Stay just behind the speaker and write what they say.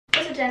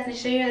Jasmine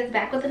Shear is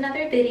back with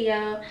another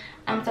video.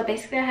 So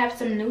basically I have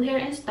some new hair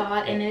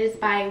installed, and it is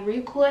by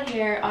Recool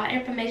Hair. All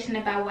information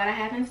about what I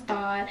have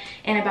installed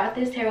and about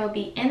this hair will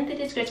be in the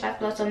description box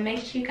below, so make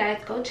sure you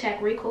guys go check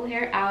Recool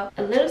Hair out.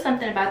 A little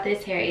something about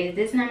this hair is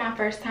this is not my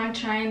first time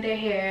trying their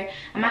hair.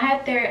 I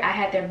had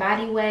their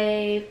body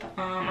wave,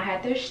 I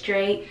had their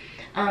straight.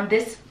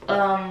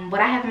 What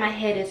I have in my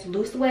head is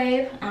loose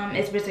wave.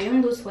 It's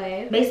Brazilian loose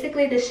wave.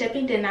 Basically the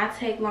shipping did not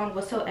take long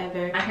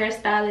whatsoever. My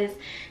hairstylist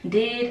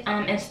did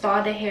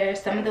install the hair.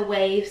 Some of the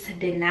waves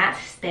did not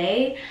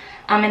stay,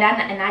 and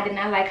I did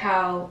not like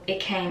how it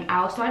came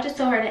out, so I just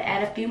told her to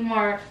add a few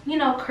more, you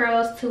know,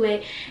 curls to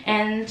it,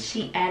 and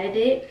she added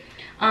it.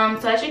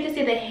 So as you can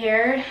see, the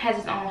hair has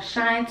its own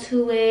shine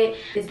to it.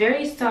 It's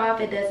very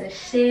soft. It doesn't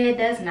shed,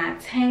 does not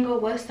tangle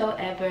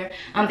whatsoever.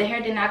 The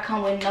hair did not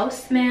come with no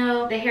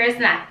smell. The hair is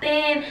not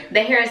thin.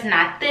 The hair is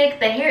not thick.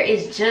 The hair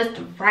is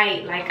just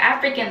right. Like, I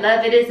freaking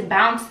love it. It's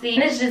bouncy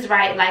and it's just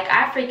right. Like,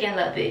 I freaking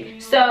love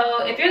it.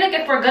 So if you're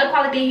looking for good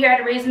quality hair at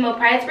a reasonable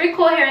price,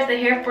 Recool Hair is the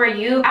hair for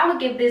you. I would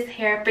give this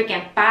hair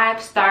freaking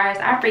 5 stars.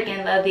 I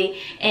freaking love it.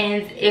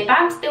 And if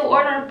I'm still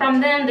ordering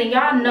from them, then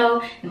y'all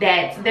know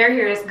that their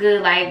hair is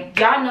good. Like,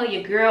 y'all know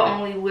your girl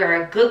only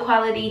wear a good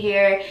quality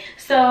hair,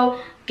 so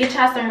get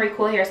y'all some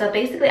Recool hair. So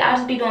basically I'll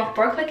just be doing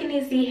 4 quick and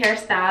easy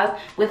hairstyles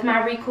with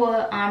my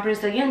Recool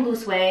Brazilian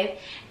loose wave.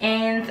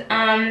 And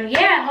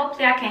yeah,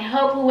 hopefully I can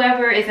help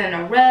whoever is in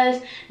a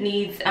rush,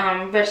 needs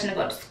rushing to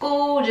go to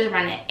school, just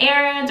running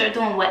errands or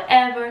doing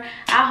whatever.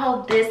 I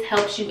hope this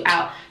helps you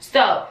out.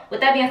 So with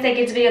that being said,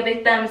 give this video a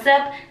big thumbs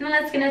up, and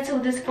let's get into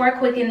this 4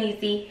 quick and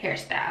easy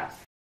hairstyles.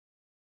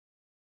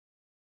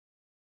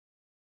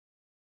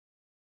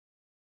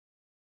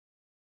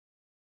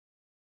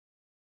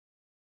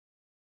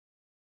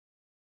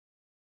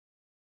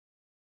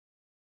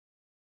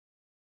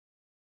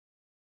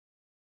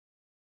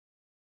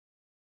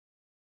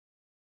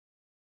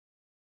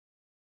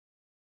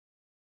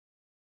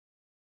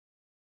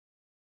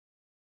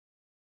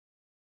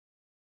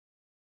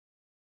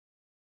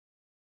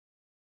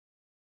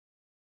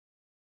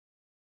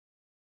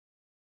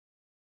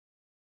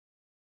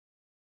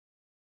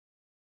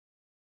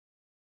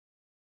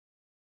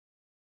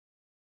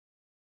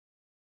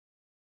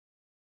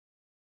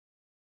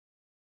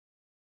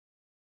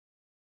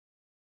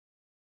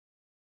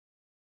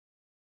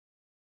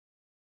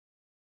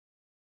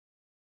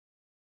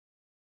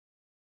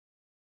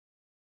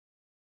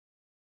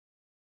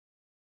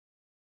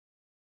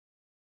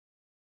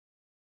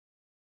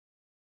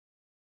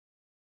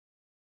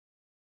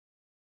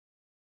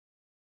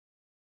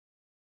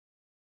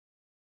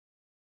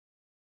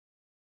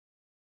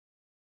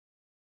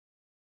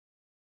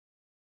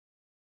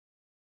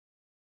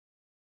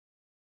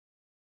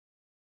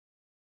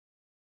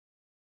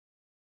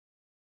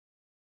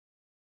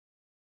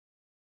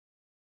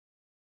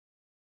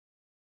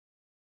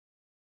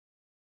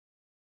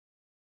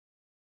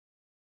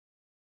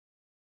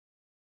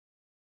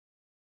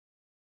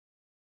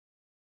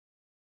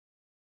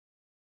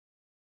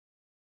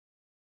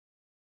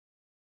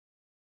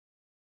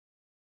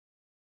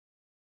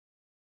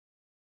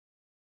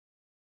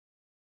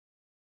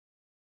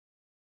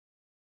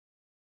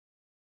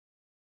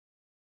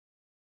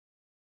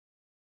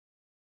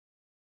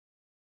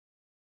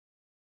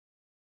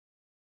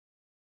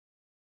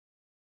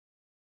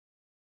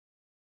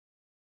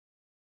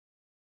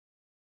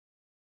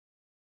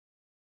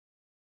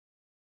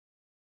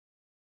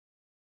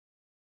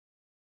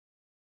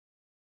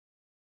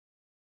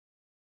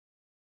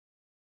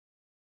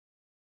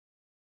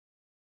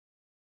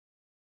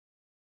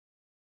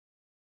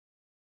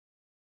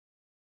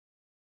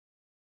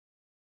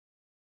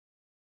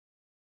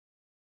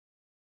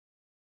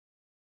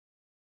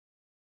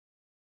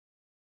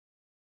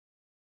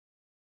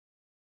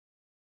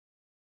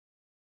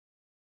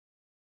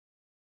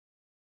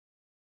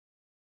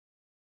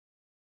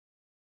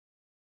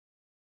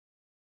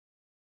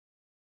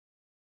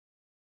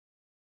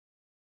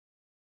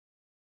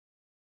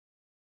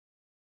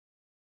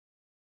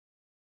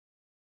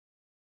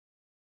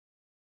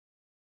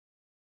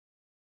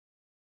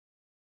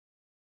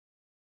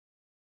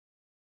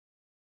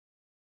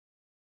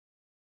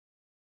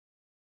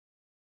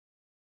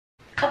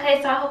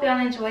 Okay, so I hope y'all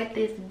enjoyed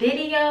this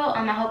video.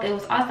 I hope it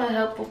was also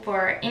helpful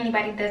for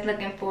anybody that's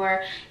looking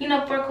for, you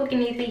know, 4 quick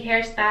and easy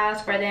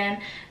hairstyles for them.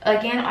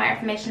 Again, all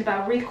information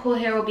about Recool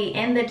Hair will be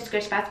in the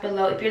description box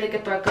below. If you're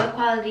looking for good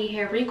quality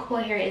hair,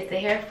 Recool Hair is the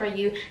hair for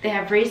you. They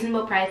have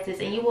reasonable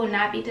prices, and you will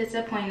not be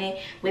disappointed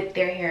with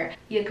their hair.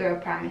 Your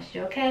girl promised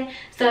you, okay?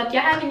 So if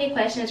y'all have any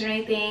questions or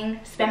anything,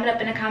 spam it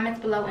up in the comments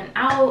below and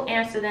I'll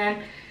answer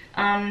them.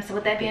 So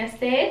with that being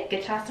said,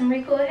 get y'all some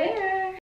Recool Hair.